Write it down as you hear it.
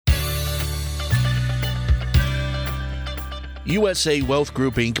USA Wealth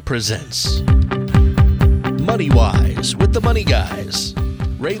Group, Inc. presents MoneyWise with the Money Guys.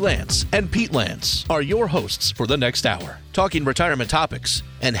 Ray Lantz and Pete Lantz are your hosts for the next hour, talking retirement topics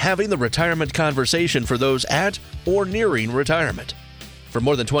and having the retirement conversation for those at or nearing retirement. For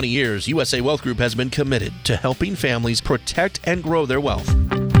more than 20 years, USA Wealth Group has been committed to helping families protect and grow their wealth.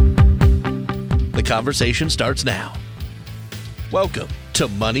 The conversation starts now. Welcome to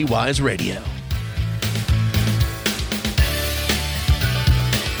MoneyWise Radio.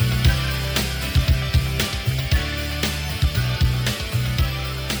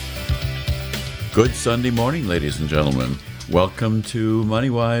 Good Sunday morning, ladies and gentlemen. Welcome to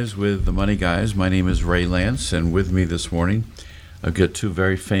MoneyWise with the Money Guys. My name is Ray Lantz, and with me this morning, I've got two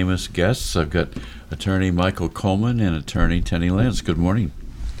very famous guests. I've got Attorney Michael Coleman and Attorney Atty Lantz. Good morning.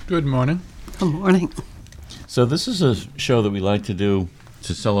 Good morning. Good morning. So this is a show that we like to do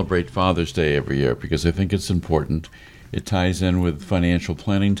to celebrate Father's Day every year because I think it's important. It ties in with financial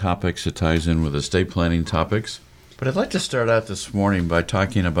planning topics. It ties in with estate planning topics. But I'd like to start out this morning by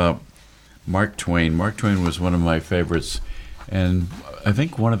talking about Mark Twain. Mark Twain was one of my favorites, and I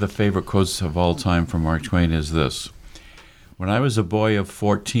think one of the favorite quotes of all time from Mark Twain is this: "When I was a boy of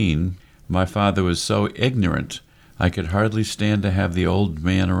 14, my father was so ignorant I could hardly stand to have the old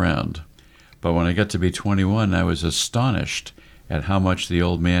man around. But when I got to be 21, I was astonished at how much the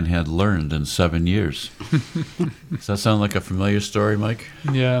old man had learned in 7 years." Does that sound like a familiar story, Mike?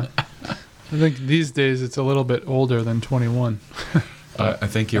 Yeah. I think these days it's a little bit older than 21. I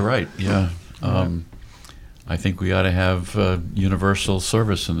think you're right, yeah. I think we ought to have universal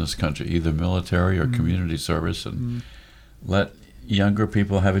service in this country, either military or community service, and let younger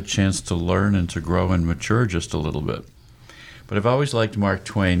people have a chance to learn and to grow and mature just a little bit. But I've always liked Mark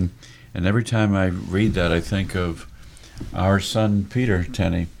Twain, and every time I read that, I think of our son Peter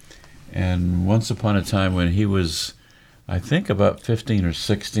Tenney. And once upon a time when he was, I think, about 15 or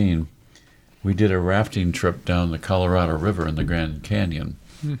 16, we did a rafting trip down the Colorado River in the Grand Canyon.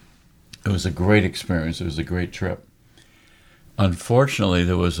 It was a great experience. It was a great trip. Unfortunately,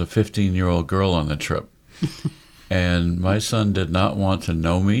 there was a 15-year-old girl on the trip. And my son did not want to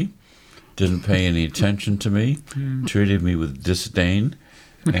know me, didn't pay any attention to me, treated me with disdain.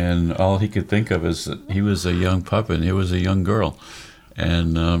 And all he could think of is that he was a young pup and he was a young girl.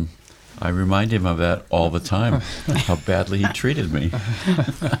 And I remind him of that all the time, how badly he treated me.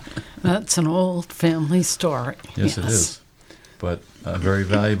 That's an old family story. Yes, it is. But a very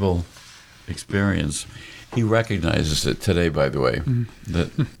valuable experience. He recognizes it today, by the way,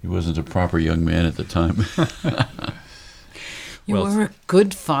 that he wasn't a proper young man at the time. You were a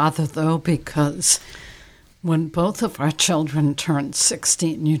good father, though, because when both of our children turned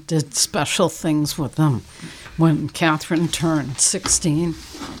 16, you did special things with them. When Catherine turned 16,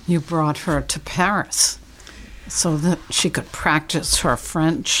 you brought her to Paris so that she could practice her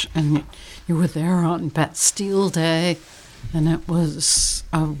French, and you were there on Bastille Day, and it was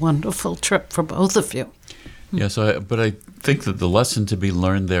a wonderful trip for both of you. Yes, but I think that the lesson to be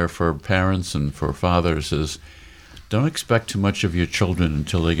learned there for parents and for fathers is don't expect too much of your children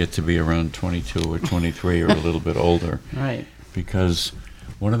until they get to be around 22 or 23 or a little bit older. Right. Because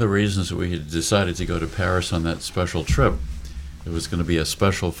one of the reasons that we had decided to go to Paris on that special trip, it was going to be a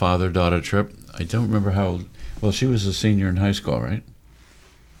special father-daughter trip. I don't remember how, well, she was a senior in high school, right?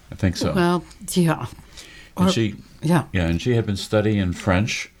 I think so. Well, yeah. And and she had been studying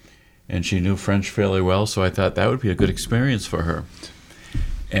French, and she knew French fairly well, so I thought that would be a good experience for her.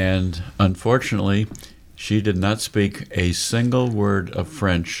 And unfortunately, she did not speak a single word of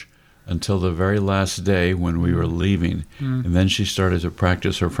French until the very last day when we were leaving. And then she started to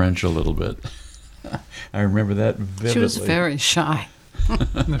practice her French a little bit. I remember that vividly. She was very shy.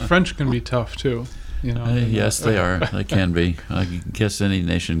 And the French can be tough, too. You know. Yes, they are. They can be. I guess any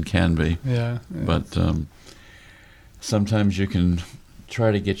nation can be. Yeah. But sometimes you can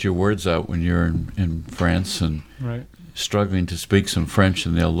try to get your words out when you're in France and struggling to speak some French,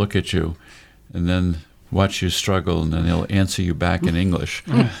 and they'll look at you and then watch you struggle, and then they'll answer you back in English.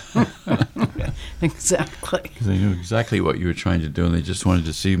 Exactly. Because they knew exactly what you were trying to do, and they just wanted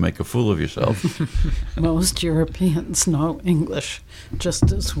to see you make a fool of yourself. Most Europeans know English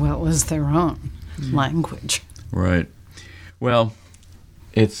just as well as their own language. Right. Well,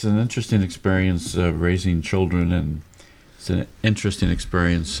 it's an interesting experience raising children, and it's an interesting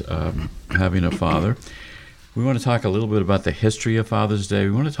experience having a father. We want to talk a little bit about the history of Father's Day.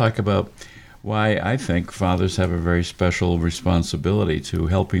 We want to talk about why I think fathers have a very special responsibility to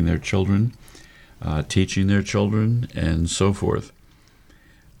helping their children, teaching their children, and so forth.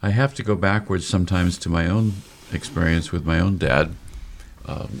 I have to go backwards sometimes to my own experience with my own dad.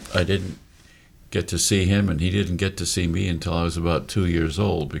 I didn't get to see him, and he didn't get to see me until I was about 2 years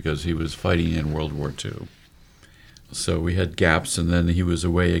old because he was fighting in World War II. So we had gaps, and then he was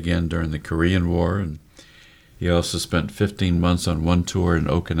away again during the Korean War, and he also spent 15 months on one tour in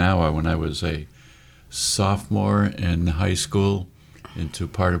Okinawa when I was a sophomore in high school into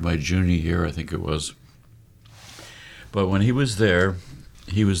part of my junior year, I think it was. But when he was there,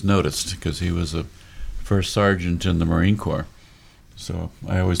 he was noticed because he was a first sergeant in the Marine Corps. So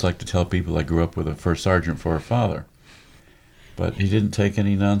I always like to tell people I grew up with a first sergeant for a father. But he didn't take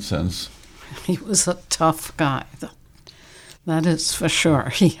any nonsense. He was a tough guy. That is for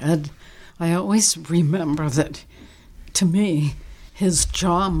sure. I always remember that, to me, his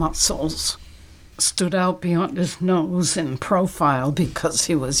jaw muscles stood out beyond his nose in profile because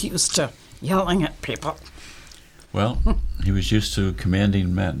he was used to yelling at people. Well, he was used to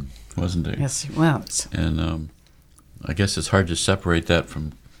commanding men, wasn't he? Yes, he was. And I guess it's hard to separate that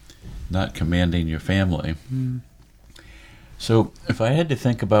from not commanding your family. Mm. So if I had to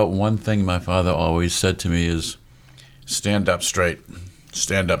think about one thing my father always said to me is, stand up straight.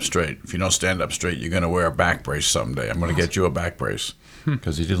 Stand up straight. If you don't stand up straight, you're going to wear a back brace someday. I'm going to get you a back brace.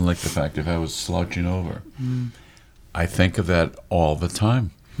 Because he didn't like the fact if I was slouching over. Mm. I think of that all the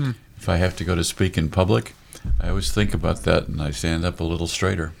time. Hmm. If I have to go to speak in public, I always think about that, and I stand up a little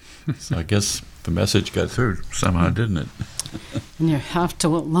straighter. So I guess the message got through somehow, didn't it? And you have to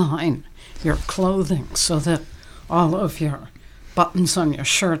align your clothing so that all of your buttons on your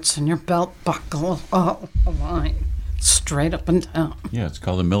shirts and your belt buckle all align straight up and down. Yeah, it's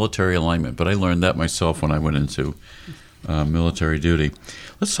called a military alignment, but I learned that myself when I went into military duty.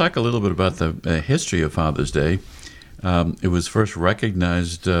 Let's talk a little bit about the history of Father's Day. It was first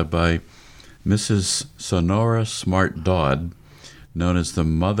recognized by Mrs. Sonora Smart Dodd, known as the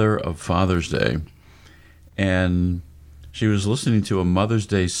Mother of Father's Day. And she was listening to a Mother's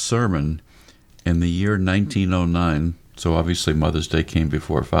Day sermon in the year 1909. So obviously Mother's Day came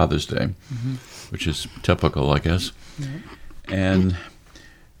before Father's Day, which is typical, I guess. Yeah. And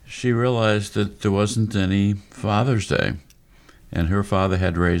she realized that there wasn't any Father's Day. And her father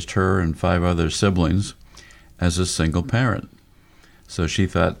had raised her and 5 other siblings as a single parent. So she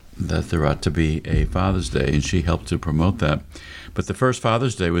thought that there ought to be a Father's Day, and she helped to promote that. But the first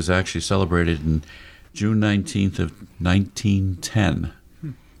Father's Day was actually celebrated in June 19th of 1910.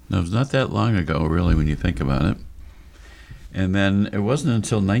 Now, it was not that long ago, really, when you think about it. And then it wasn't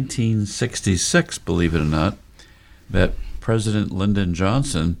until 1966, believe it or not, that President Lyndon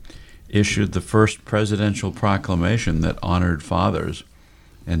Johnson issued the first presidential proclamation that honored fathers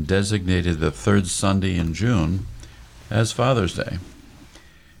and designated the third Sunday in June as Father's Day.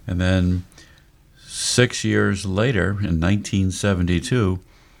 And then 6 years later, in 1972,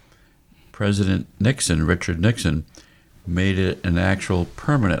 President Nixon, Richard Nixon, made it an actual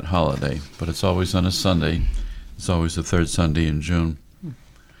permanent holiday, but it's always on a Sunday. It's always the third Sunday in June.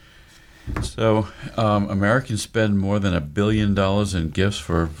 So Americans spend more than $1 billion in gifts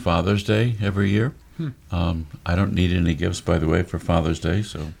for Father's Day every year. I don't need any gifts, by the way, for Father's Day,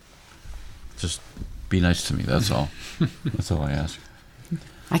 so just be nice to me, that's all. That's all I ask.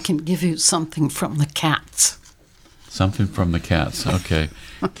 I can give you something from the cats. Something from the cats, okay.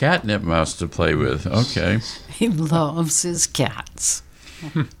 Catnip mouse to play with, okay. He loves his cats.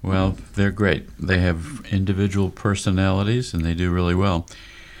 Well, they're great. They have individual personalities, and they do really well.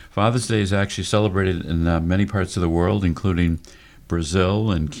 Father's Day is actually celebrated in many parts of the world, including Brazil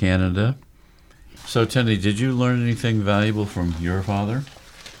and Canada. So, Tendy, did you learn anything valuable from your father?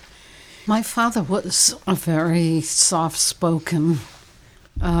 My father was a very soft-spoken,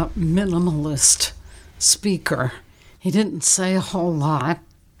 minimalist speaker. He didn't say a whole lot,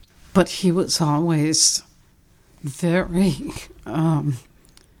 but he was always very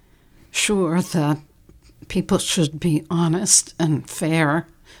sure that people should be honest and fair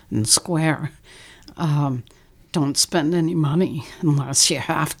and square. Don't spend any money unless you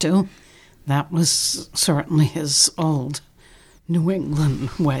have to. That was certainly his old New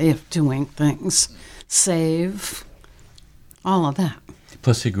England way of doing things. Save, all of that.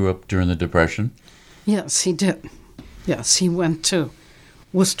 Plus, he grew up during the Depression. Yes, he did. Yes, he went to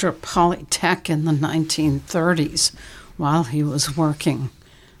Worcester Polytech in the 1930s while he was working.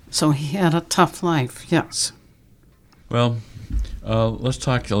 So he had a tough life, yes. Well, let's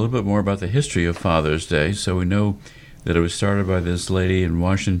talk a little bit more about the history of Father's Day. So we know that it was started by this lady in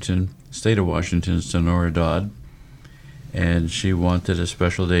Washington, state of Washington, Sonora Dodd, and she wanted a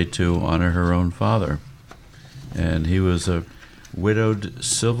special day to honor her own father. And he was a widowed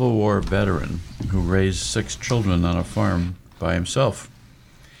Civil War veteran who raised 6 children on a farm by himself.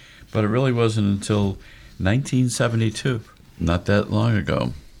 But it really wasn't until 1972, not that long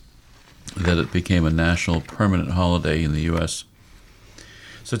ago, that it became a national permanent holiday in the U.S.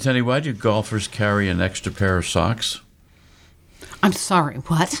 So, Tenny, why do golfers carry an extra pair of socks? I'm sorry,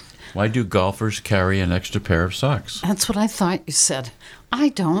 what? Why do golfers carry an extra pair of socks? That's what I thought you said. I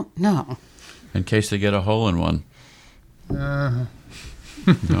don't know. In case they get a hole in one. No?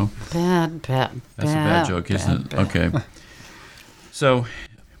 Bad. That's a bad joke, isn't it? Okay. So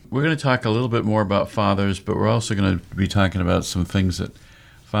we're going to talk a little bit more about fathers, but we're also going to be talking about some things that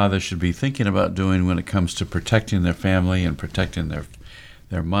fathers should be thinking about doing when it comes to protecting their family and protecting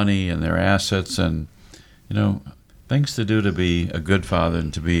their money and their assets and, things to do to be a good father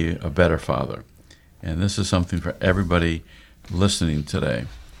and to be a better father. And this is something for everybody listening today.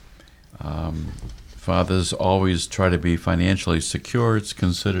 Fathers always try to be financially secure. It's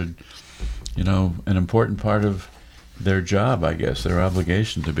considered, an important part of their job, I guess, their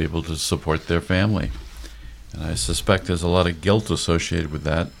obligation to be able to support their family. And I suspect there's a lot of guilt associated with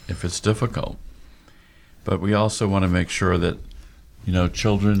that if it's difficult. But we also want to make sure that,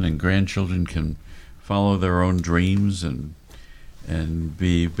 children and grandchildren can follow their own dreams and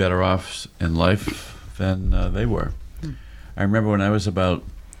be better off in life than they were. I remember when I was about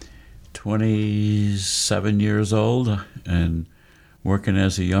 27 years old and working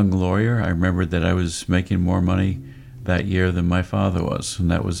as a young lawyer, I remembered that I was making more money that year than my father was,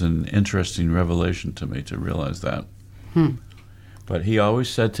 and that was an interesting revelation to me to realize that. But he always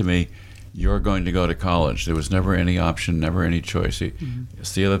said to me, "You're going to go to college." There was never any option, never any choice.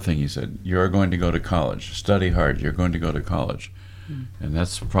 It's the other thing he said, "You're going to go to college. Study hard. You're going to go to college." And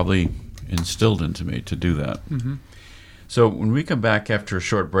that's probably instilled into me to do that. So when we come back after a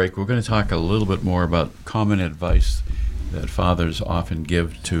short break, we're going to talk a little bit more about common advice that fathers often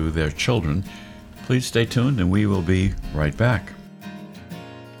give to their children. Please stay tuned, and we will be right back.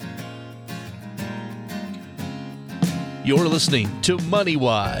 You're listening to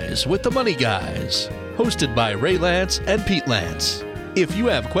MoneyWise with the Money Guys, hosted by Ray Lantz and Pete Lantz. If you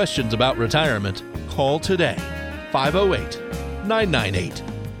have questions about retirement, call today,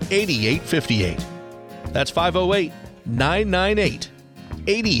 508-998-8858. That's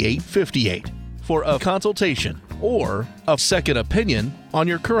 508-998-8858 for a consultation or a second opinion on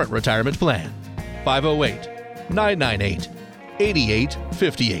your current retirement plan.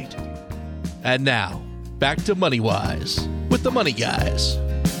 508-998-8858. And now, back to MoneyWise with the Money Guys.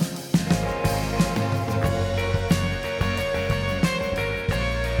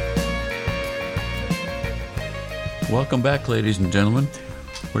 Welcome back, ladies and gentlemen.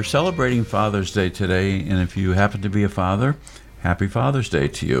 We're celebrating Father's Day today, and if you happen to be a father, happy Father's Day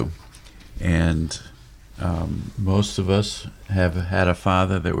to you. And most of us have had a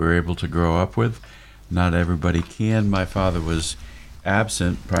father that we were able to grow up with. Not everybody can. My father was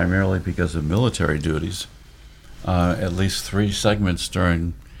absent primarily because of military duties, at least 3 segments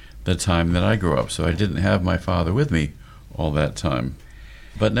during the time that I grew up. So I didn't have my father with me all that time.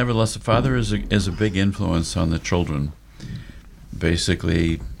 But nevertheless, the father is a big influence on the children.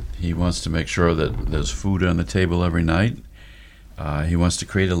 Basically, he wants to make sure that there's food on the table every night. He wants to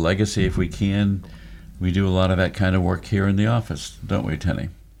create a legacy if we can. We do a lot of that kind of work here in the office, don't we, Tenny?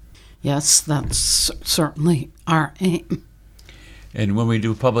 Yes, that's certainly our aim. And when we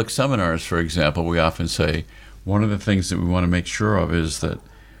do public seminars, for example, we often say one of the things that we want to make sure of is that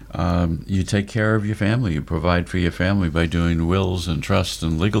you take care of your family, you provide for your family by doing wills and trusts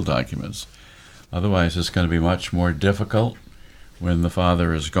and legal documents. Otherwise, it's going to be much more difficult when the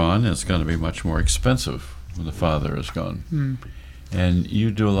father is gone. It's going to be much more expensive when the father is gone. And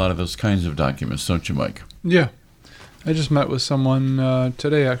you do a lot of those kinds of documents, don't you, Mike? Yeah. I just met with someone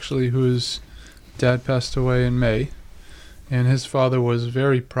today, actually, whose dad passed away in May, and his father was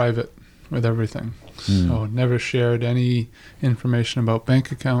very private with everything. So never shared any information about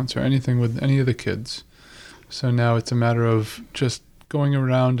bank accounts or anything with any of the kids. So now it's a matter of just going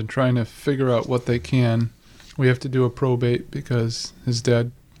around and trying to figure out what they can. We have to do a probate because his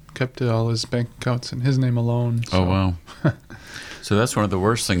dad kept all his bank accounts in his name alone. So. Oh, wow. So that's one of the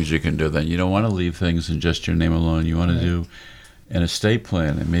worst things you can do then. You don't want to leave things in just your name alone. You want to do an estate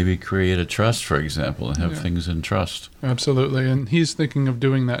plan and maybe create a trust, for example, and have things in trust. Absolutely. And he's thinking of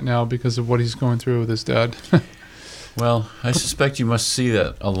doing that now because of what he's going through with his dad. Well, I suspect you must see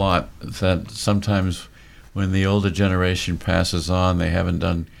that a lot, that sometimes when the older generation passes on, they haven't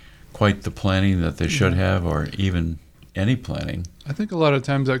done quite the planning that they should have, or even any planning. I think a lot of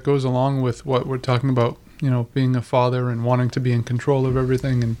times that goes along with what we're talking about, being a father and wanting to be in control of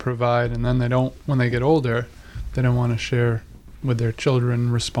everything and provide, and then when they get older, they don't want to share with their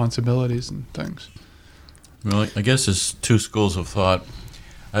children responsibilities and things. Well, I guess there's 2 schools of thought.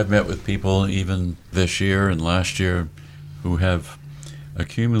 I've met with people even this year and last year who have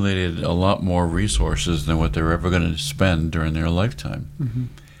accumulated a lot more resources than what they're ever going to spend during their lifetime. Mm-hmm.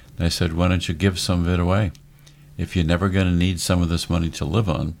 And I said, why don't you give some of it away? If you're never going to need some of this money to live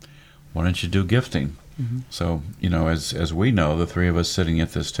on, why don't you do gifting? Mm-hmm. So, as we know, the three of us sitting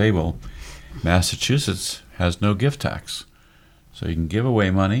at this table, Massachusetts has no gift tax. So you can give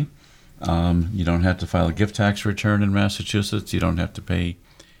away money. You don't have to file a gift tax return in Massachusetts. You don't have to pay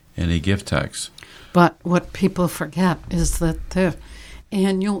any gift tax. But what people forget is that the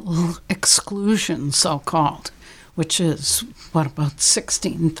annual exclusion, so-called, which is, about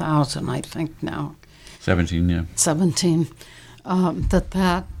 16,000, I think now. 17, yeah. 17,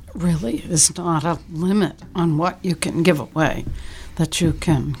 that really is not a limit on what you can give away, that you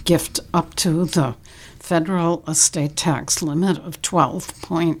can gift up to the federal estate tax limit of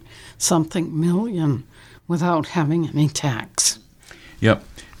 12-point-something million without having any tax. Yep.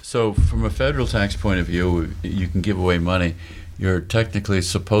 So from a federal tax point of view, you can give away money. You're technically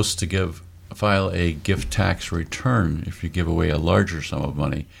supposed to file a gift tax return if you give away a larger sum of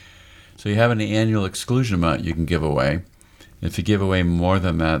money. So you have an annual exclusion amount you can give away. If you give away more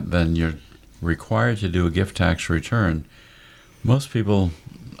than that, then you're required to do a gift tax return. Most people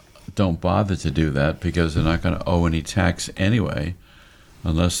don't bother to do that because they're not going to owe any tax anyway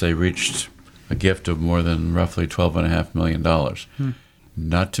unless they reached a gift of more than roughly $12.5 million.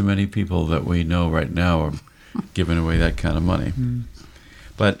 Not too many people that we know right now are giving away that kind of money.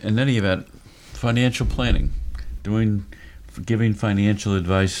 But in any event, financial planning, giving financial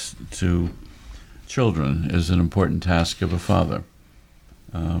advice to children is an important task of a father.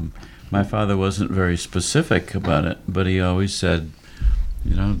 My father wasn't very specific about it, but he always said,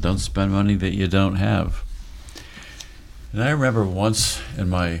 don't spend money that you don't have. And I remember once in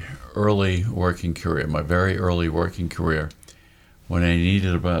my early working career, my very early working career, when I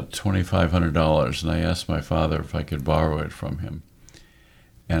needed about $2,500, and I asked my father if I could borrow it from him.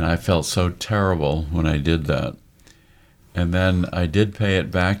 And I felt so terrible when I did that. And then I did pay it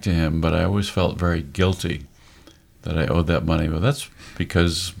back to him, but I always felt very guilty that I owed that money. Well, that's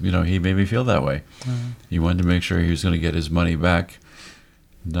because, he made me feel that way. He wanted to make sure he was going to get his money back,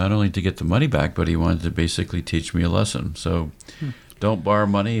 not only to get the money back, but he wanted to basically teach me a lesson. So don't borrow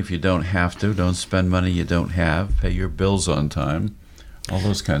money if you don't have to. Don't spend money you don't have. Pay your bills on time. All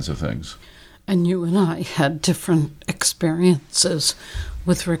those kinds of things. And you and I had different experiences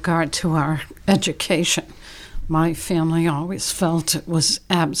with regard to our education. My family always felt it was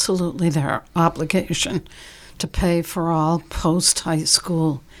absolutely their obligation to pay for all post-high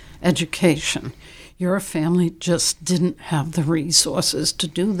school education. Your family just didn't have the resources to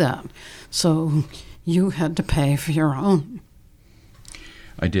do that, so you had to pay for your own.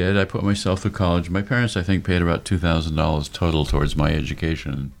 I did. I put myself through college. My parents, I think, paid about $2,000 total towards my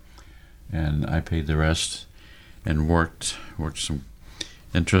education, and I paid the rest and worked some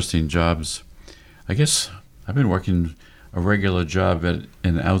interesting jobs. I guess I've been working a regular job at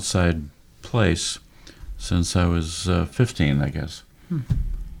an outside place since I was 15, I guess.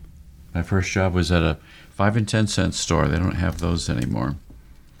 My first job was at a 5 and 10 cent store. They don't have those anymore.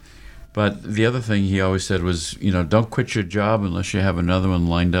 But the other thing he always said was, don't quit your job unless you have another one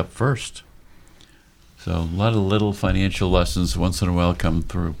lined up first. So a lot of little financial lessons once in a while come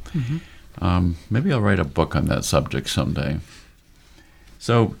through. Maybe I'll write a book on that subject someday.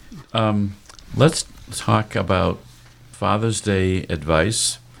 So let's talk about Father's Day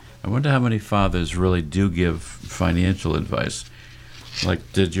advice. I wonder how many fathers really do give financial advice.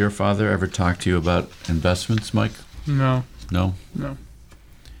 Like, did your father ever talk to you about investments, Mike? No. No? No.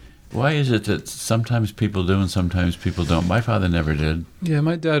 Why is it that sometimes people do and sometimes people don't? My father never did. Yeah,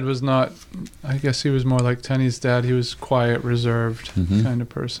 my dad was not, I guess he was more like Tenny's dad. He was quiet, reserved kind of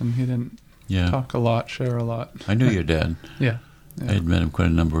person. He didn't talk a lot, share a lot. I knew your dad. Yeah. I had met him quite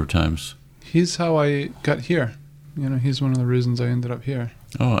a number of times. He's how I got here. He's one of the reasons I ended up here.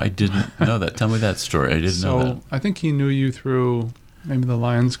 Oh, I didn't know that. Tell me that story. I didn't know that. I think he knew you through maybe the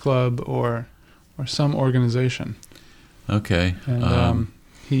Lions Club or some organization. Okay. And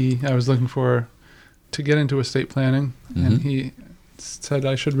I was looking to get into estate planning, and he said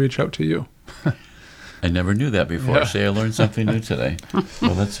I should reach out to you. I never knew that before. Yeah. Say I learned something new today.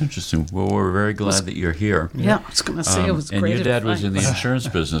 Well, that's interesting. Well, we're very glad that you're here. Yeah, I was going to say it was great. And your dad was in the insurance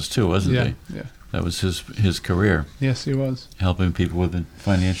business too, wasn't he? Yeah. That was his career. Yes, he was. Helping people with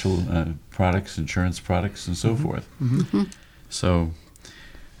financial products, insurance products, and so forth. So,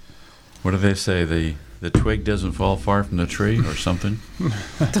 what do they say? The twig doesn't fall far from the tree, or something.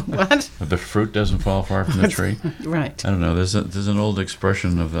 The what? The fruit doesn't fall far from the tree. Right. I don't know. There's an old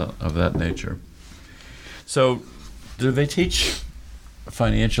expression of that nature. So, do they teach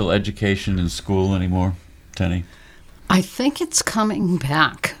financial education in school anymore, Tenny? I think it's coming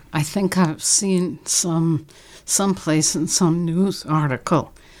back. I think I've seen someplace in some news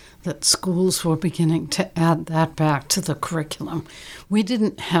article that schools were beginning to add that back to the curriculum. We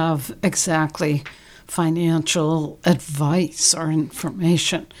didn't have exactly financial advice or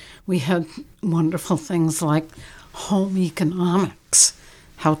information. We had wonderful things like home economics,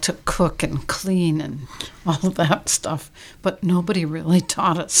 how to cook and clean and all of that stuff, but nobody really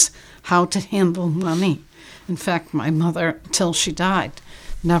taught us how to handle money. In fact, my mother, till she died,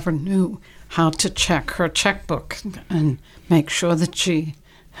 never knew how to check her checkbook and make sure that she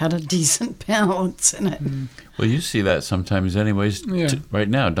had a decent balance in it. Well, you see that sometimes anyways right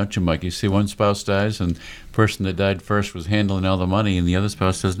now, don't you, Mike? You see one spouse dies and the person that died first was handling all the money and the other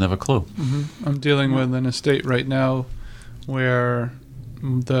spouse doesn't have a clue. I'm dealing with an estate right now where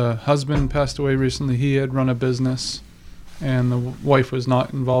the husband passed away recently. He had run a business and the wife was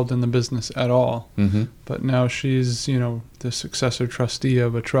not involved in the business at all. But now she's, the successor trustee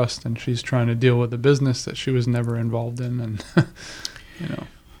of a trust, and she's trying to deal with a business that she was never involved in, and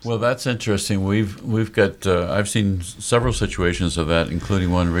Well, that's interesting. We've got I've seen several situations of that,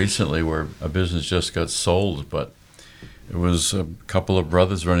 including one recently where a business just got sold, but it was a couple of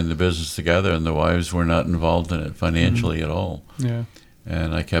brothers running the business together, and the wives were not involved in it financially at all. Yeah.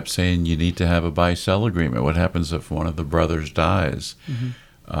 And I kept saying, you need to have a buy-sell agreement. What happens if one of the brothers dies?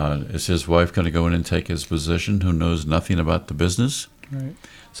 Is his wife going to go in and take his position who knows nothing about the business? Right.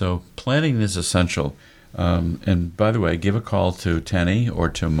 So planning is essential. And by the way, give a call to Tenny or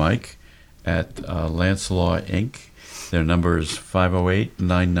to Mike at Lantz Law, Inc. Their number is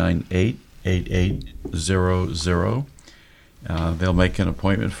 508-998-8800. They'll make an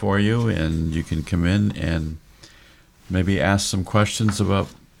appointment for you, and you can come in and maybe ask some questions about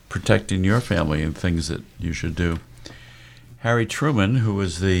protecting your family and things that you should do. Harry Truman, who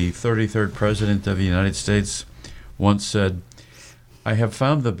was the 33rd President of the United States, once said, "I have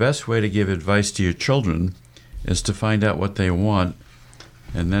found the best way to give advice to your children is to find out what they want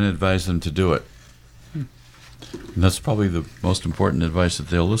and then advise them to do it." And that's probably the most important advice that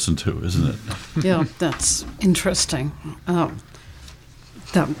they'll listen to, isn't it? Yeah, that's interesting.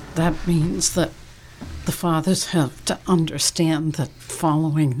 That means that the fathers have to understand that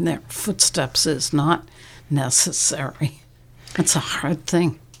following their footsteps is not necessary. It's a hard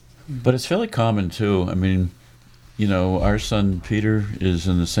thing. But it's fairly common, too. I mean, our son Peter is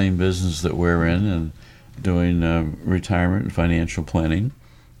in the same business that we're in and doing retirement and financial planning.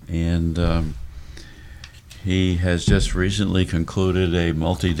 And he has just recently concluded a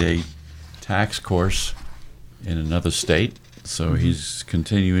multi-day tax course in another state. So he's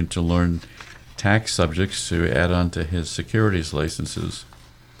continuing to learn tax subjects to add on to his securities licenses.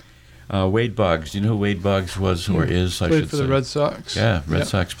 Wade Boggs, do you know who Wade Boggs was or is, I should say? Played for the Red Sox. Yeah, Red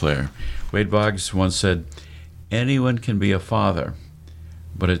Sox player. Wade Boggs once said, "Anyone can be a father,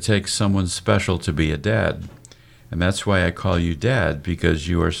 but it takes someone special to be a dad. And that's why I call you Dad, because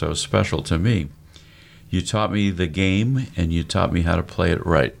you are so special to me. You taught me the game, and you taught me how to play it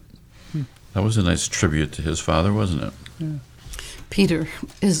right." That was a nice tribute to his father, wasn't it? Yeah. Peter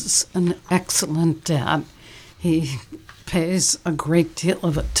is an excellent dad. He pays a great deal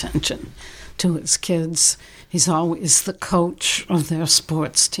of attention to his kids. He's always the coach of their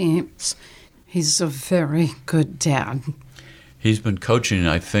sports teams. He's a very good dad. He's been coaching,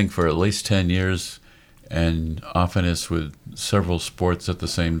 I think, for at least 10 years, and often it's with several sports at the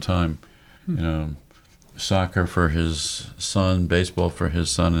same time. Soccer for his son, baseball for his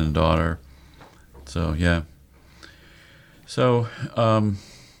son and daughter. So, yeah. So,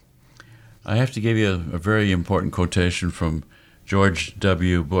 I have to give you a very important quotation from George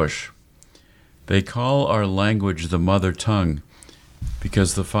W. Bush. "They call our language the mother tongue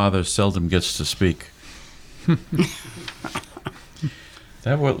because the father seldom gets to speak."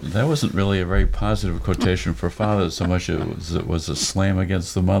 That wasn't really a very positive quotation for fathers so much as it was a slam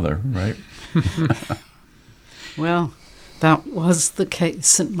against the mother, right? Well, that was the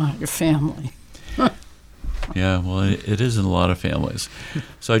case in my family. Yeah, well, it is in a lot of families.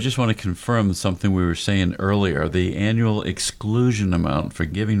 So I just want to confirm something we were saying earlier. The annual exclusion amount for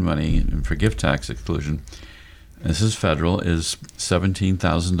giving money and for gift tax exclusion, this is federal, is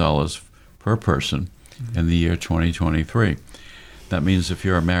 $17,000 per person in the year 2023. That means if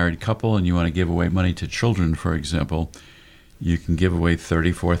you're a married couple and you want to give away money to children, for example, you can give away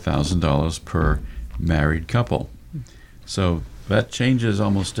 $34,000 per married couple. So that changes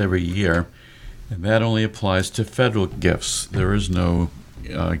almost every year. And that only applies to federal gifts. There is no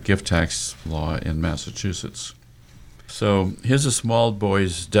gift tax law in Massachusetts. So here's a small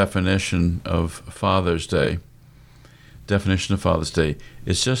boy's definition of Father's Day. Definition of Father's Day.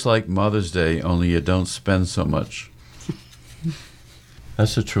 It's just like Mother's Day, only you don't spend so much.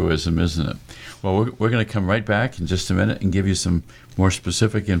 That's a truism, isn't it? Well, we're going to come right back in just a minute and give you some more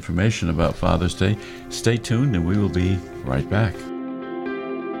specific information about Father's Day. Stay tuned, and we will be right back.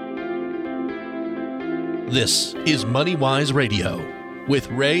 This is MoneyWise Radio with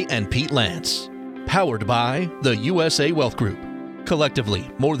Ray and Pete Lantz, powered by the USA Wealth Group. Collectively,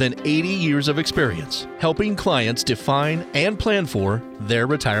 more than 80 years of experience helping clients define and plan for their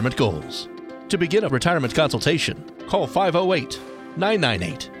retirement goals. To begin a retirement consultation, call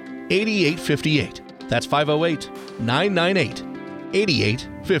 508-998-8858. That's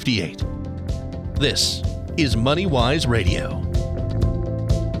 508-998-8858. This is MoneyWise Radio.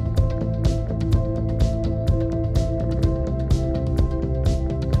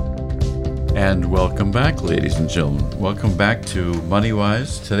 And welcome back, ladies and gentlemen. Welcome back to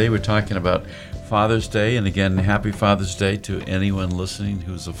MoneyWise. Today we're talking about Father's Day, and again, happy Father's Day to anyone listening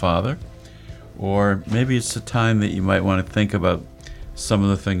who's a father. Or maybe it's a time that you might want to think about some of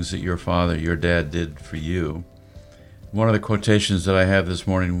the things that your father, your dad, did for you. One of the quotations that I have this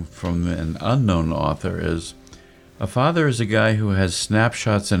morning from an unknown author is, "A father is a guy who has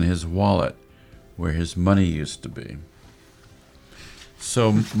snapshots in his wallet where his money used to be."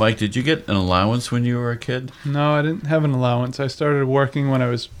 So, Mike, did you get an allowance when you were a kid? No, I didn't have an allowance. I started working when I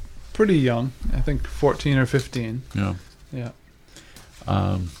was pretty young. I think 14 or 15. Yeah. Yeah.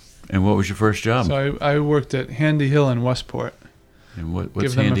 And what was your first job? So I worked at Handy Hill in Westport. And what's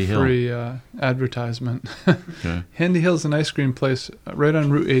Give them Handy a Hill? free advertisement. Okay. Handy Hill's an ice cream place right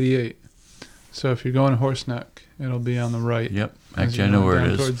on Route 88. So if you're going to Horseneck, it'll be on the right. Yep. as Actually, I you're know going where it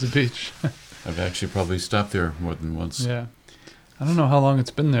down is. towards the beach. I've actually probably stopped there more than once. Yeah. I don't know how long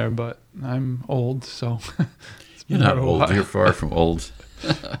it's been there, but I'm old, so it's You're been not there a old. while. You're far from old.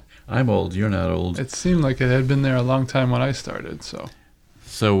 I'm old. You're not old. It seemed like it had been there a long time when I started, so.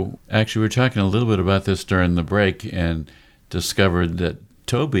 So, actually, we were talking a little bit about this during the break and discovered that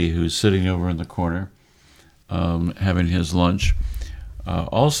Toby, who's sitting over in the corner having his lunch,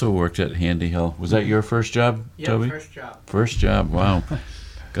 also worked at Handy Hill. Was that your first job, Toby? Yeah, first job. First job, wow.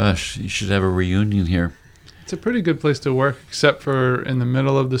 Gosh, you should have a reunion here. It's a pretty good place to work, except for in the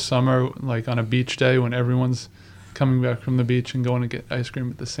middle of the summer, like on a beach day when everyone's coming back from the beach and going to get ice cream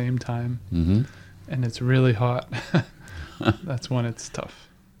at the same time. Mm-hmm. And it's really hot. That's when it's tough.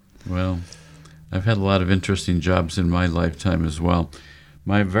 Well, I've had a lot of interesting jobs in my lifetime as well.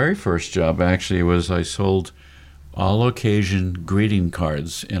 My very first job actually was I sold all-occasion greeting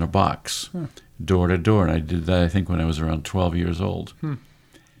cards in a box, door to door. And I did that, I think, when I was around 12 years old.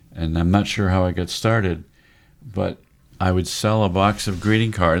 And I'm not sure how I got started, but I would sell a box of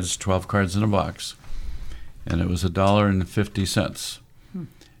greeting cards, 12 cards in a box, and it was $1.50.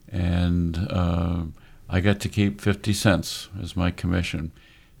 And I got to keep 50 cents as my commission,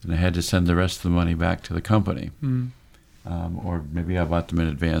 and I had to send the rest of the money back to the company. Or maybe I bought them in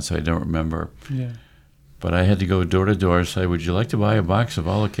advance, I don't remember. Yeah. But I had to go door to door and say, "Would you like to buy a box of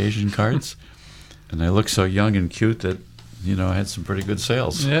all occasion cards?" And I looked so young and cute that, I had some pretty good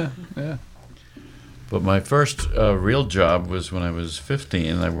sales. Yeah, yeah. But my first real job was when I was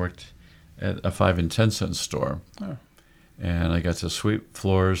 15. I worked at a 5 and 10 cent store. Oh. And I got to sweep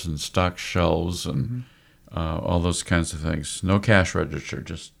floors and stock shelves and all those kinds of things. No cash register,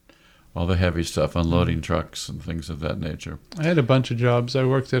 just all the heavy stuff, unloading trucks and things of that nature. I had a bunch of jobs. I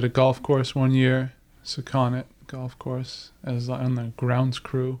worked at a golf course one year, Sakonnet Golf Course, as on the grounds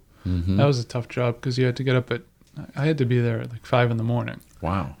crew. Mm-hmm. That was a tough job because you had to get up I had to be there at like 5 a.m.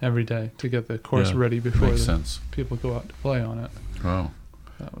 Wow. every day to get the course ready before Makes sense. people go out to play on it. Wow.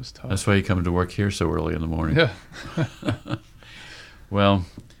 That was tough. That's why you come to work here so early in the morning. Yeah. Well,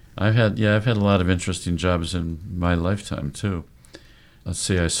 I've had a lot of interesting jobs in my lifetime too. Let's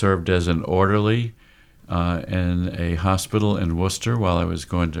see, I served as an orderly in a hospital in Worcester while I was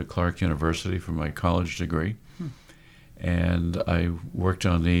going to Clark University for my college degree. And I worked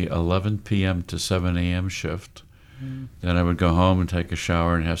on the 11 p.m. to 7 a.m. shift. Then I would go home and take a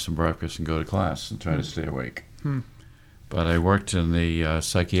shower and have some breakfast and go to class and try to stay awake. But I worked in the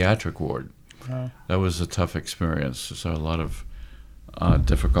psychiatric ward. Wow. That was a tough experience. So a lot of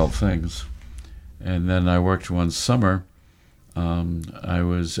difficult things. And then I worked one summer. I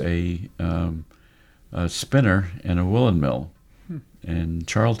was a spinner in a woolen mill in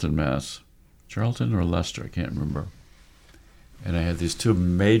Charlton, Mass. Charlton or Leicester, I can't remember. And I had these two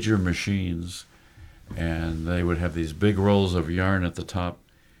major machines, and they would have these big rolls of yarn at the top,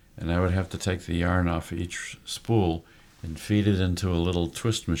 and I would have to take the yarn off each spool and feed it into a little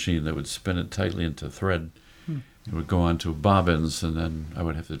twist machine that would spin it tightly into thread. It would go onto bobbins, and then I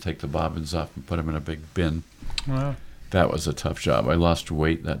would have to take the bobbins off and put them in a big bin. Wow. That was a tough job. I lost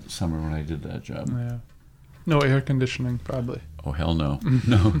weight that summer when I did that job. Yeah. No air conditioning, probably. Oh, hell no.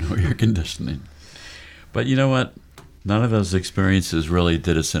 No air conditioning. But you know what? None of those experiences really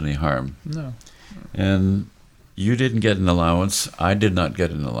did us any harm. No. And you didn't get an allowance. I did not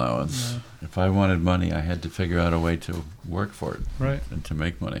get an allowance. No. If I wanted money, I had to figure out a way to work for it. Right. And to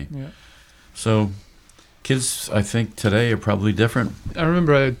make money. Yeah. So kids, I think, today are probably different. I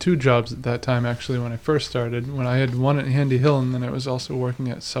remember I had 2 jobs at that time, actually, when I first started. When I had one at Handy Hill, and then I was also working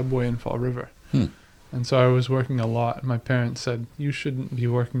at Subway in Fall River. And so I was working a lot. My parents said, you shouldn't be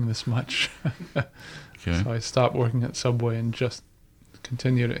working this much. Okay. So I stopped working at Subway and just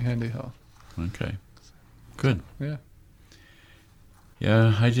continued at Handy Hill. Okay. Good. Yeah.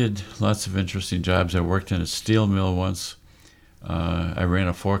 Yeah, I did lots of interesting jobs. I worked in a steel mill once. I ran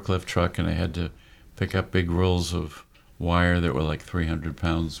a forklift truck, and I had to pick up big rolls of wire that were like 300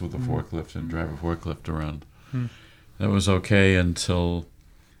 pounds with a forklift and drive a forklift around. That was okay until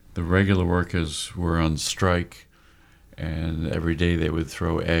the regular workers were on strike, and every day they would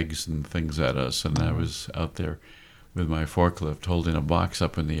throw eggs and things at us, and I was out there with my forklift holding a box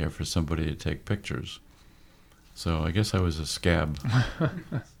up in the air for somebody to take pictures. So I guess I was a scab.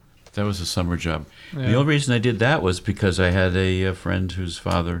 That was a summer job. Yeah. The only reason I did that was because I had a friend whose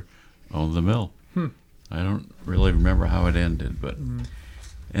father owned the mill. I don't really remember how it ended, but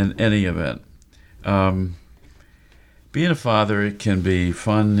in any event, being a father, it can be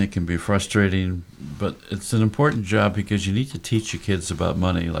fun, it can be frustrating, but it's an important job because you need to teach your kids about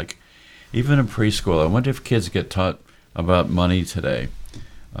money. Like, even in preschool, I wonder if kids get taught about money today.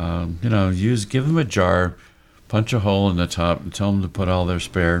 Give them a jar, punch a hole in the top, and tell them to put all their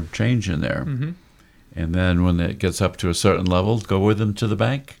spare change in there. And then when it gets up to a certain level, go with them to the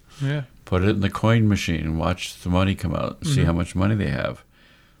bank. Yeah. Put it in the coin machine and watch the money come out, see how much money they have.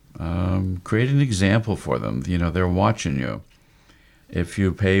 Create an example for them. They're watching you. If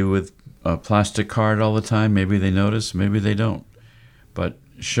you pay with a plastic card all the time, maybe they notice, maybe they don't. But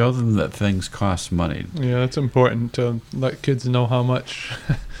show them that things cost money. Yeah, it's important to let kids know how much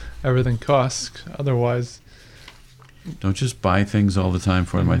everything costs. Otherwise, don't just buy things all the time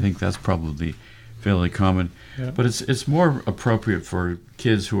for them. I think that's probably fairly common. Yeah. But it's more appropriate for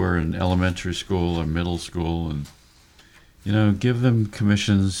kids who are in elementary school or middle school, and give them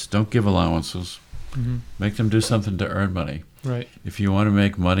commissions. Don't give allowances. Make them do something to earn money. Right. If you want to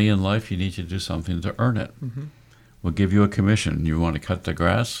make money in life, you need to do something to earn it. We'll give you a commission. You want to cut the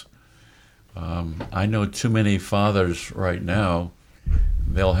grass? I know too many fathers right now,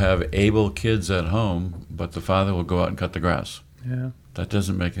 they'll have able kids at home, but the father will go out and cut the grass. Yeah. That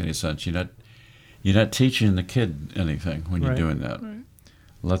doesn't make any sense. You're not teaching the kid anything when you're doing that. Right.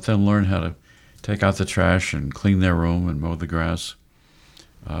 Let them learn how to take out the trash and clean their room and mow the grass.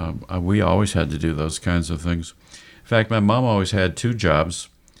 We always had to do those kinds of things. In fact, my mom always had 2 jobs.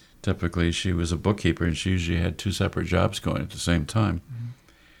 Typically, she was a bookkeeper, and she usually had 2 separate jobs going at the same time.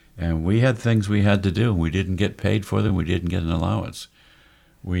 And we had things we had to do. We didn't get paid for them. We didn't get an allowance.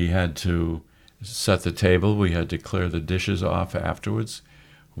 We had to set the table. We had to clear the dishes off afterwards.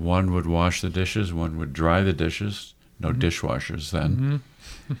 One would wash the dishes. One would dry the dishes. No dishwashers then.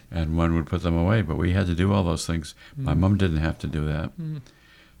 And one would put them away. But we had to do all those things. My mom didn't have to do that.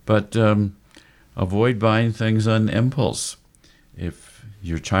 But avoid buying things on impulse. If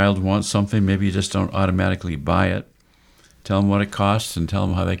your child wants something, maybe you just don't automatically buy it. Tell them what it costs and tell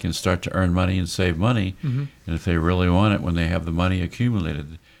them how they can start to earn money and save money. And if they really want it, when they have the money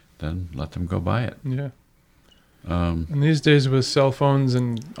accumulated, then let them go buy it. Yeah. And these days with cell phones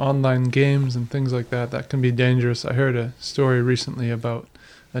and online games and things like that, that can be dangerous. I heard a story recently about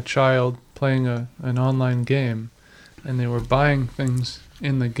a child playing an online game, and they were buying things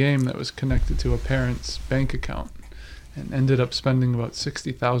in the game that was connected to a parent's bank account, and ended up spending about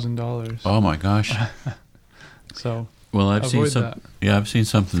 $60,000. Oh my gosh! So well, I've seen avoid that. I've seen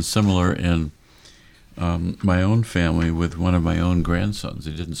something similar in my own family with one of my own grandsons.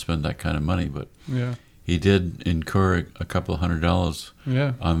 He didn't spend that kind of money, but Yeah. he did incur a couple of $100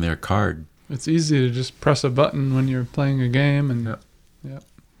 Yeah. on their card. It's easy to just press a button when you're playing a game, and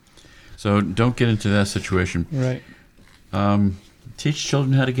So don't get into that situation. right. Teach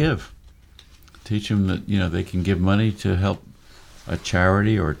children how to give. Teach them that they can give money to help a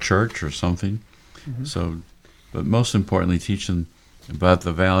charity or a church or something. So, but most importantly, teach them about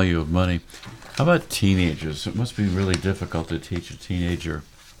the value of money. How about teenagers? It must be really difficult to teach a teenager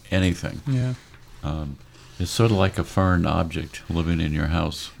anything. Yeah. It's sort of like a foreign object living in your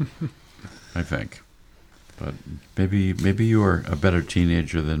house, I think. But maybe you are a better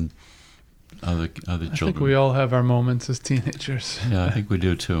teenager than other children. I think we all have our moments as teenagers. Yeah, I think we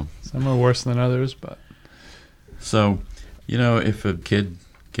do too. Some are worse than others, but So, if a kid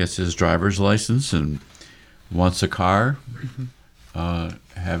gets his driver's license and wants a car,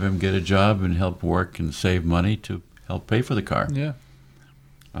 have him get a job and help work and save money to help pay for the car. Yeah.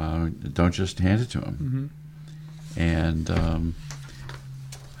 Don't just hand it to him. And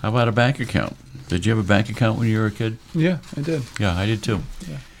how about a bank account? Did you have a bank account when you were a kid? Yeah, I did. Yeah, I did too.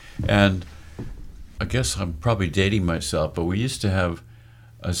 Yeah. And I guess I'm probably dating myself, but we used to have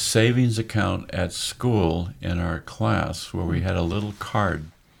a savings account at school in our class where we had a little card,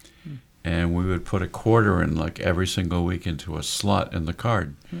 and we would put a quarter in like every single week into a slot in the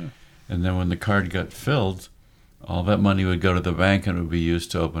card. Yeah. And then when the card got filled, all that money would go to the bank and it would be used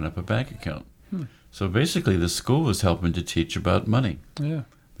to open up a bank account. So basically the school was helping to teach about money. Yeah.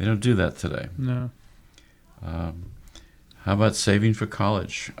 They don't do that today. No. How about saving for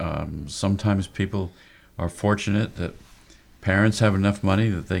college? Sometimes people are fortunate that parents have enough money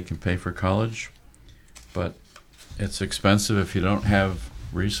that they can pay for college, but it's expensive. If you don't have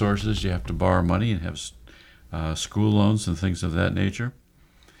resources, you have to borrow money and have school loans and things of that nature.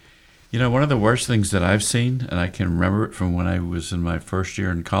 You know, one of the worst things that I've seen, and I can remember it from when I was in my first year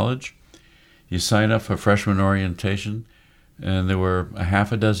in college, you sign up for freshman orientation, and there were a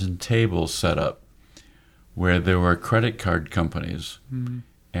half a dozen tables set up where there were credit card companies,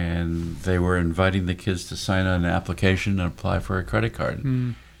 and they were inviting the kids to sign on an application and apply for a credit card.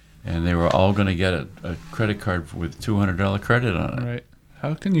 And they were all going to get a credit card with $200 credit on it. Right.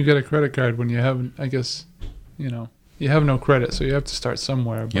 How can you get a credit card when you haven't, I guess, you have no credit, so you have to start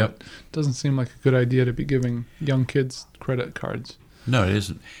somewhere. But Yep. it doesn't seem like a good idea to be giving young kids credit cards. No, it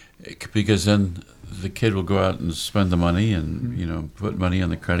isn't. Because then the kid will go out and spend the money and, put money on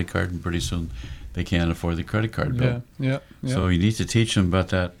the credit card, and pretty soon they can't afford the credit card bill. Yeah. So you need to teach them about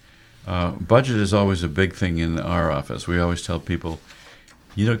that. Budget is always a big thing in our office. We always tell people,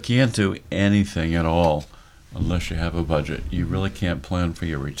 you can't do anything at all unless you have a budget. You really can't plan for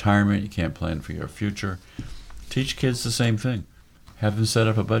your retirement. You can't plan for your future. Teach kids the same thing. Have them set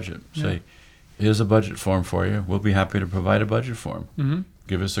up a budget. Say, here's a budget form for you. We'll be happy to provide a budget form.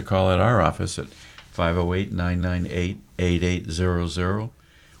 Give us a call at our office at 508-998-8800.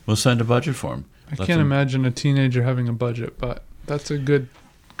 We'll send a budget form. I can't imagine a teenager having a budget, but that's a good.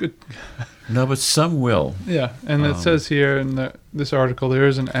 No, but some will. Yeah, and it says here in this article there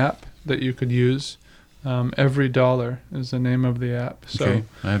is an app that you could use. Every Dollar is the name of the app. So Okay,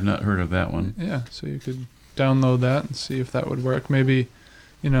 I have not heard of that one. yeah, so you could download that and see if that would work. Maybe,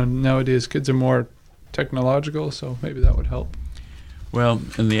 nowadays kids are more technological, so maybe that would help. Well,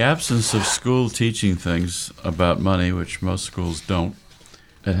 in the absence of school teaching things about money, which most schools don't,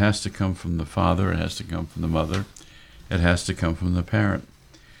 it has to come from the father, it has to come from the mother, it has to come from the parent.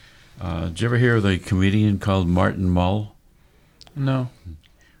 Did you ever hear of the comedian called Martin Mull? No.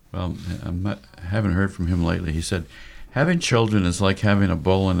 Well, haven't heard from him lately. He said, having children is like having a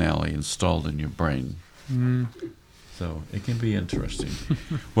bowling alley installed in your brain. So it can be interesting.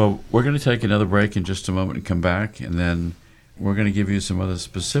 Well, we're going to take another break in just a moment and come back, and then we're going to give you some other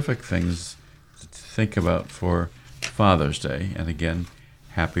specific things to think about for Father's Day. And again,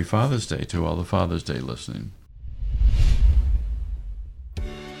 happy Father's Day to all the Father's Day listening.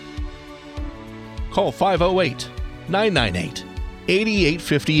 Call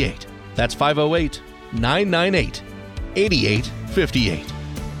 508-998-8858. That's 508-998-8858.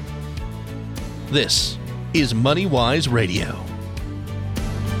 This is MoneyWise Radio.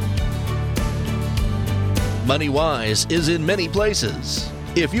 MoneyWise is in many places.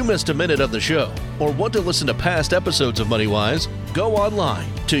 If you missed a minute of the show or want to listen to past episodes of MoneyWise, go online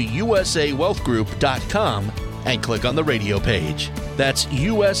to usawealthgroup.com and click on the radio page. That's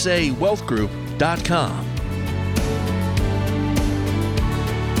usawealthgroup.com.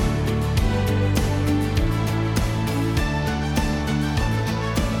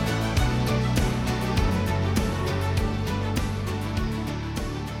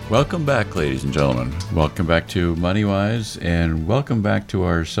 Welcome back, ladies and gentlemen. Welcome back to MoneyWise, and welcome back to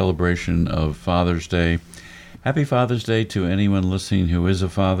our celebration of Father's Day. Happy Father's Day to anyone listening who is a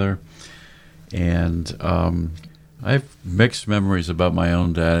father. And I have mixed memories about my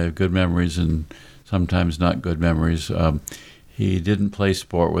own dad. I have good memories and sometimes not good memories. He didn't play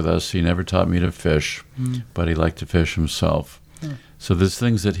sport with us. He never taught me to fish, but he liked to fish himself. So there's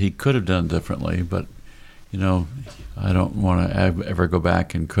things that he could have done differently, but I don't want to ever go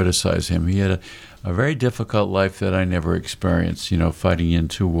back and criticize him. He had a very difficult life that I never experienced, fighting in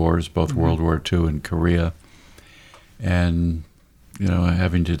two wars, both World War II and Korea, and,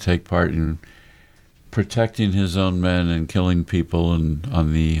 having to take part in protecting his own men and killing people and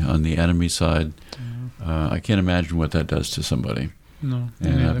on the enemy side. I can't imagine what that does to somebody. No.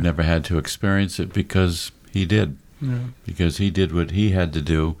 And I've never had to experience it because he did. Yeah. Because he did what he had to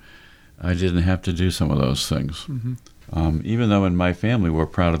do I didn't have to do some of those things. Even though in my family we're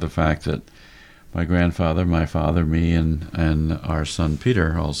proud of the fact that my grandfather, my father, me, and our son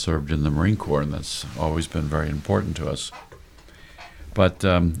Peter all served in the Marine Corps, and that's always been very important to us. But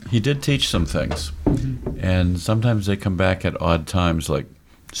he did teach some things, and sometimes they come back at odd times, like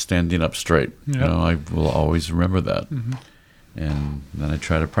standing up straight. Yep. You know, I will always remember that, and then I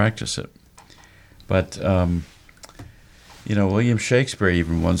try to practice it. But you know, William Shakespeare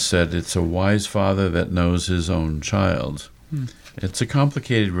even once said, "It's a wise father that knows his own child." It's a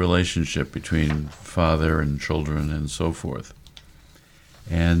complicated relationship between father and children and so forth.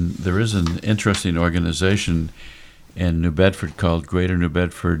 And there is an interesting organization in New Bedford called Greater New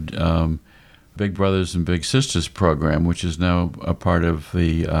Bedford Big Brothers and Big Sisters program, which is now a part of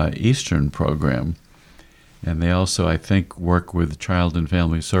the Eastern program. And they also, I think, work with Child and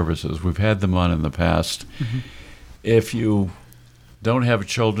Family Services. We've had them on in the past. If you don't have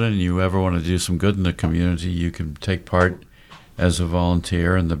children and you ever want to do some good in the community, you can take part as a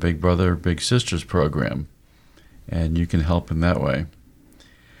volunteer in the Big Brother, Big Sisters program, and you can help in that way.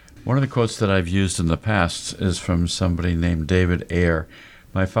 One of the quotes that I've used in the past is from somebody named David Ayer.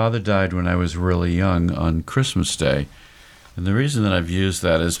 My father died when I was really young on Christmas Day, and the reason that I've used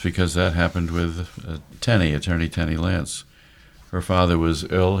that is because that happened with Attorney Tenny Lantz. Her father was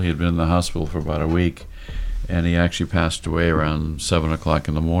ill. He had been in the hospital for about a week, and he actually passed away around 7 o'clock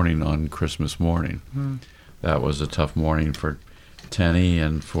in the morning on Christmas morning. That was a tough morning for Tenny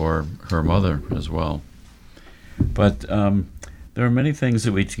and for her mother as well. But there are many things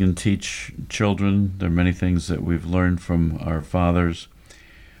that we can teach children. There are many things that we've learned from our fathers.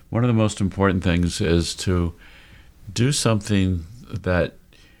 One of the most important things is to do something that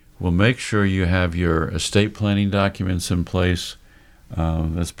will make sure you have your estate planning documents in place.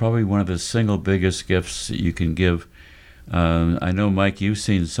 That's probably one of the single biggest gifts that you can give. I know, Mike, you've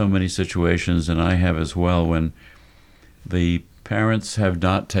seen so many situations, and I have as well, when the parents have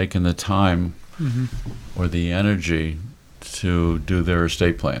not taken the time or the energy to do their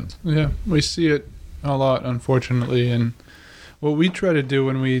estate plan. Yeah, we see it a lot, unfortunately. And what we try to do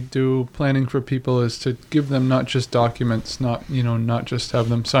when we do planning for people is to give them not just documents, not just have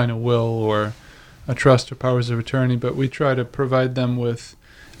them sign a will or a trust or powers of attorney, but we try to provide them with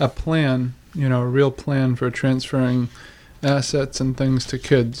a plan, a real plan for transferring assets and things to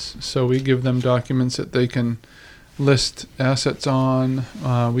kids. So we give them documents that they can list assets on.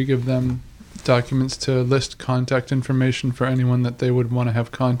 We give them documents to list contact information for anyone that they would want to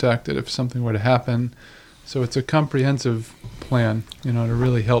have contacted if something were to happen. So it's a comprehensive plan, to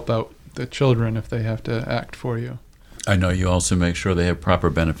really help out the children if they have to act for you. I know you also make sure they have proper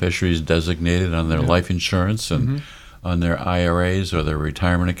beneficiaries designated on their life insurance and on their IRAs or their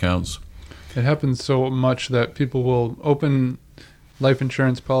retirement accounts. It happens so much that people will open life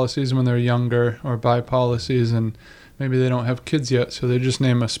insurance policies when they're younger or buy policies, and maybe they don't have kids yet, so they just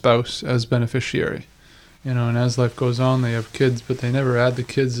name a spouse as beneficiary. And as life goes on, they have kids, but they never add the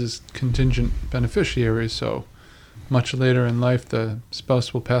kids as contingent beneficiaries. So much later in life, the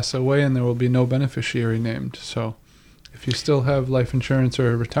spouse will pass away and there will be no beneficiary named. So if you still have life insurance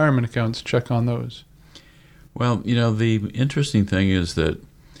or retirement accounts, check on those. Well, the interesting thing is that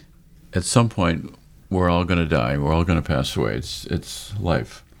at some point, we're all going to die. We're all going to pass away. It's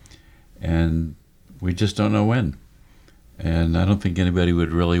life. And we just don't know when. And I don't think anybody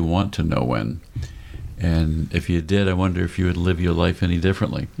would really want to know when. And if you did, I wonder if you would live your life any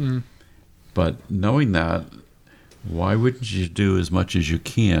differently. But knowing that, why wouldn't you do as much as you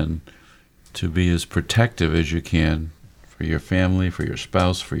can to be as protective as you can for your family, for your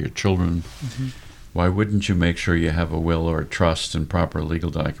spouse, for your children? Why wouldn't you make sure you have a will or a trust and proper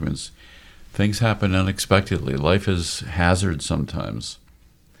legal documents? Things happen unexpectedly. Life is hazard sometimes.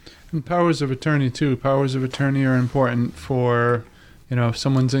 And powers of attorney, too. Powers of attorney are important for, if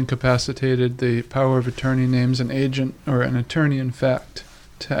someone's incapacitated, the power of attorney names an agent or an attorney, in fact,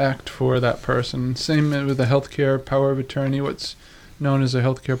 to act for that person. Same with the healthcare power of attorney, what's known as a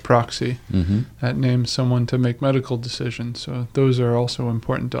healthcare proxy. That names someone to make medical decisions. So those are also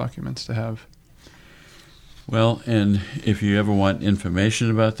important documents to have. Well, and if you ever want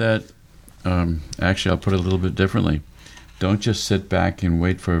information about that, actually, I'll put it a little bit differently. Don't just sit back and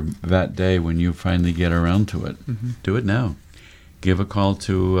wait for that day when you finally get around to it. Do it now. Give a call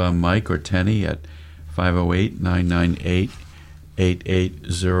to Mike or Tenny at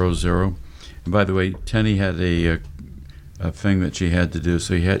 508-998-8800. And by the way, Tenny had a thing that she had to do,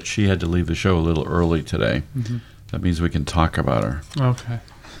 so she had to leave the show a little early today. That means we can talk about her. Okay.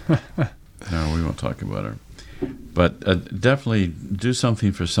 No, we won't talk about her. But definitely do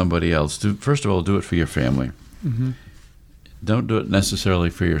something for somebody else. First of all, do it for your family. don't do it necessarily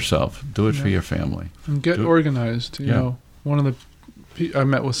for yourself. Do it for your family. And get organized. You know, I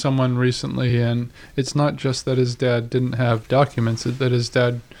met with someone recently, and it's not just that his dad didn't have documents, it's that his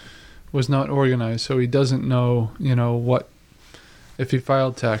dad was not organized, so he doesn't know, what, if he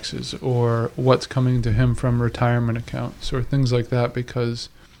filed taxes or what's coming to him from retirement accounts or things like that, because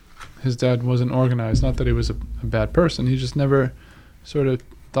his dad wasn't organized. Not that he was a bad person, he just never sort of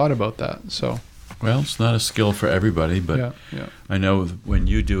thought about that. So, well, it's not a skill for everybody, but I know when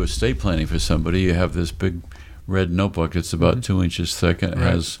you do estate planning for somebody, you have this big red notebook. It's about 2 inches thick, and it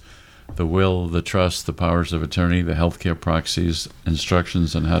has the will, the trust, the powers of attorney, the healthcare proxies,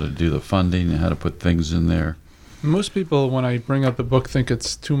 instructions on how to do the funding and how to put things in there. Most people, when I bring up the book, think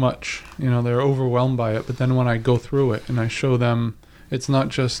it's too much. They're overwhelmed by it. But then when I go through it and I show them, it's not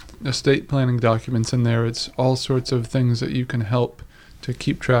just estate planning documents in there. It's all sorts of things that you can help to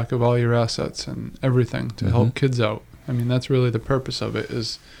keep track of all your assets and everything to help kids out. I mean, that's really the purpose of it,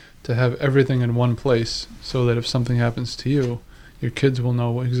 is to have everything in one place so that if something happens to you, your kids will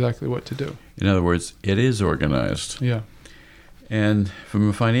know exactly what to do. In other words, it is organized. Yeah. And from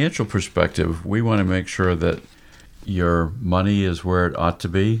a financial perspective, we want to make sure that your money is where it ought to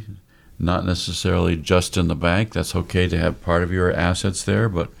be, not necessarily just in the bank. That's okay to have part of your assets there,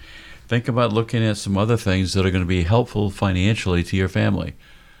 but think about looking at some other things that are going to be helpful financially to your family.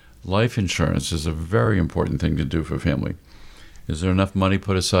 Life insurance is a very important thing to do for family. Is there enough money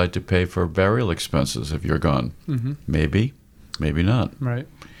put aside to pay for burial expenses if you're gone? Maybe, maybe not. Right.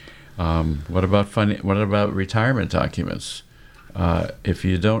 What about retirement documents? If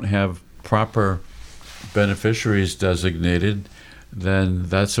you don't have proper beneficiaries designated, then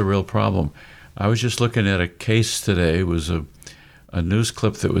that's a real problem. I was just looking at a case today. It was a news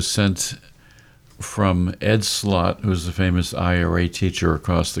clip that was sent from Ed Slott, who's the famous IRA teacher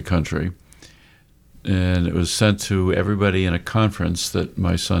across the country. And it was sent to everybody in a conference that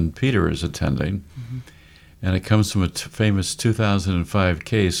my son Peter is attending. And it comes from a famous 2005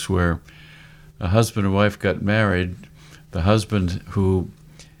 case where a husband and wife got married. The husband, who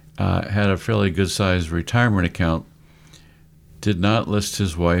had a fairly good-sized retirement account, did not list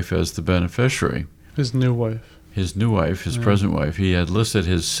his wife as the beneficiary. His new wife. His present wife. He had listed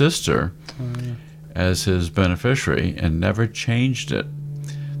his sister as his beneficiary and never changed it.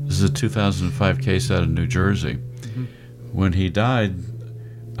 This is a 2005 case out of New Jersey. When he died,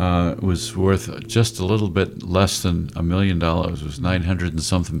 it was worth just a little bit less than $1 million. It was $900 and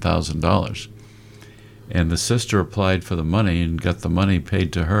something thousand. And the sister applied for the money and got the money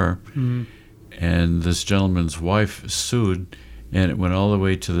paid to her. And this gentleman's wife sued, and it went all the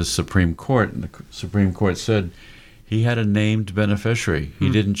way to the Supreme Court. And the Supreme Court said he had a named beneficiary. He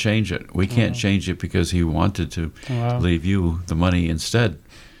didn't change it. We can't change it because he wanted to leave you the money instead.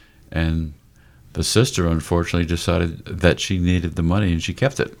 And the sister, unfortunately, decided that she needed the money, and she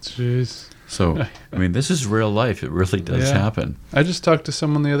kept it. Jeez. So, I mean, this is real life. It really does happen. I just talked to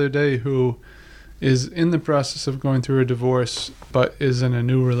someone the other day who is in the process of going through a divorce, but is in a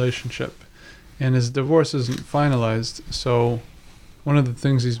new relationship. And his divorce isn't finalized. So one of the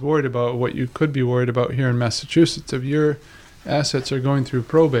things he's worried about, what you could be worried about here in Massachusetts, if your assets are going through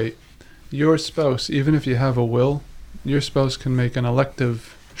probate, your spouse, even if you have a will, your spouse can make an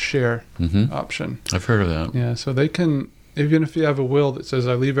elective share option. I've heard of that. Yeah, so they can, even if you have a will that says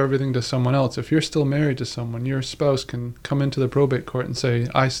I leave everything to someone else, if you're still married to someone, your spouse can come into the probate court and say,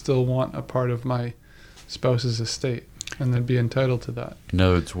 I still want a part of my spouse's estate, and they'd be entitled to that. In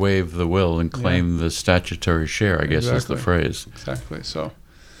other words, waive the will and claim the statutory share, I guess is the phrase. Exactly. So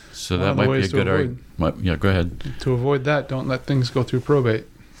that might be a good argument. Yeah, go ahead. To avoid that, don't let things go through probate.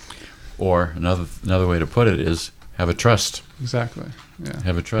 Or another way to put it is have a trust. Exactly. Yeah.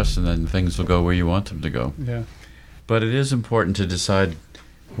 Have a trust, and then things will go where you want them to go. Yeah. But it is important to decide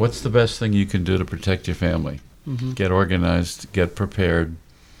what's the best thing you can do to protect your family. Get organized, get prepared,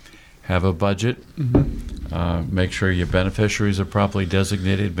 have a budget, make sure your beneficiaries are properly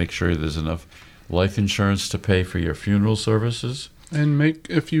designated, make sure there's enough life insurance to pay for your funeral services. And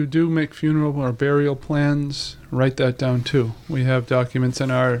if you do make funeral or burial plans, write that down too. We have documents in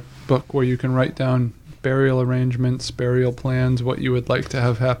our book where you can write down burial arrangements, burial plans, what you would like to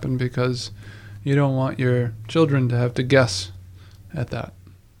have happen, because you don't want your children to have to guess at that.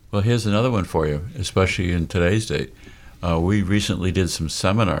 Well, here's another one for you, especially in today's date. We recently did some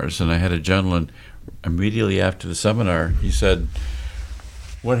seminars, and I had a gentleman immediately after the seminar. He said,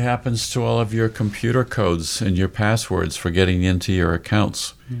 what happens to all of your computer codes and your passwords for getting into your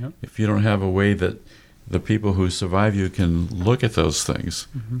accounts? If you don't have a way that the people who survive you can look at those things,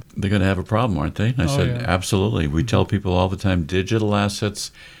 they're going to have a problem, aren't they? And I said, absolutely. We tell people all the time, digital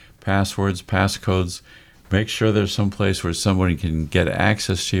assets, passwords, passcodes, make sure there's some place where somebody can get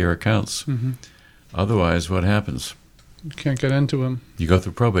access to your accounts. Mm-hmm. Otherwise, what happens? You can't get into them. You go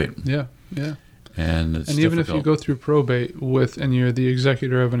through probate. Yeah. And it's and even difficult. if you go through probate and you're the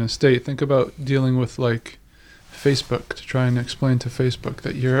executor of an estate, think about dealing with like Facebook to try and explain to Facebook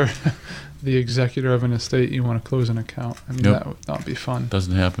that you're the executor of an estate. You want to close an account. I mean, that would not be fun.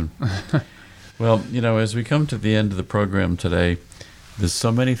 Doesn't happen. Well, as we come to the end of the program today, there's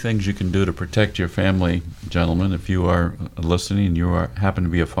so many things you can do to protect your family, gentlemen. If you are listening and you happen to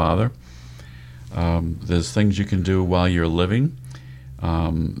be a father, there's things you can do while you're living.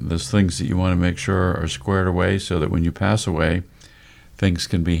 There's things that you want to make sure are squared away so that when you pass away, things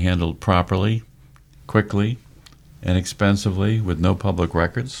can be handled properly, quickly, inexpensively, with no public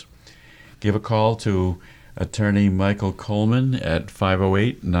records. Give a call to Attorney Michael Coleman at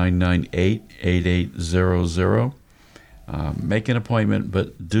 508-998-8800. Make an appointment,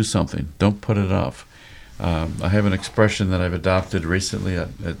 but do something. Don't put it off. I have an expression that I've adopted recently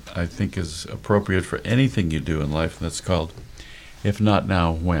that I think is appropriate for anything you do in life, and that's called, if not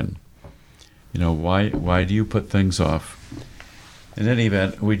now, when? Why do you put things off? In any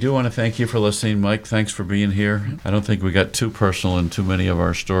event, we do want to thank you for listening. Mike, thanks for being here. I don't think we got too personal in too many of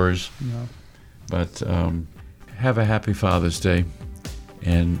our stories. No. But have a happy Father's Day.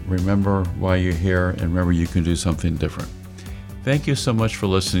 And remember why you're here, and remember you can do something different. Thank you so much for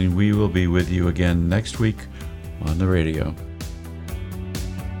listening. We will be with you again next week on the radio.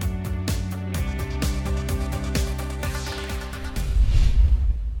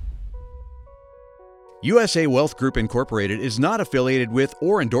 USA Wealth Group Incorporated is not affiliated with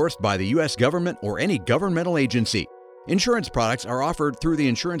or endorsed by the U.S. government or any governmental agency. Insurance products are offered through the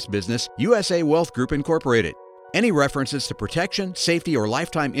insurance business USA Wealth Group Incorporated. Any references to protection, safety, or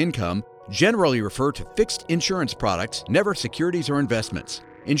lifetime income generally refer to fixed insurance products, never securities or investments.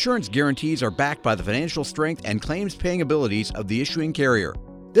 Insurance guarantees are backed by the financial strength and claims-paying abilities of the issuing carrier.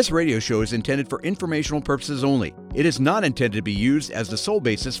 This radio show is intended for informational purposes only. It is not intended to be used as the sole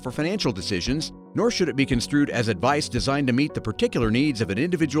basis for financial decisions, nor should it be construed as advice designed to meet the particular needs of an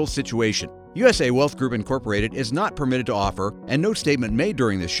individual situation. USA Wealth Group Incorporated is not permitted to offer, and no statement made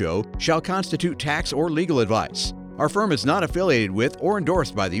during this show shall constitute tax or legal advice. Our firm is not affiliated with or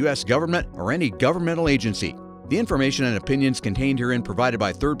endorsed by the U.S. government or any governmental agency. The information and opinions contained herein provided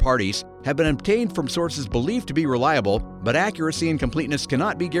by third parties have been obtained from sources believed to be reliable, but accuracy and completeness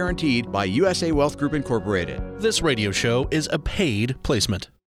cannot be guaranteed by USA Wealth Group Incorporated. This radio show is a paid placement.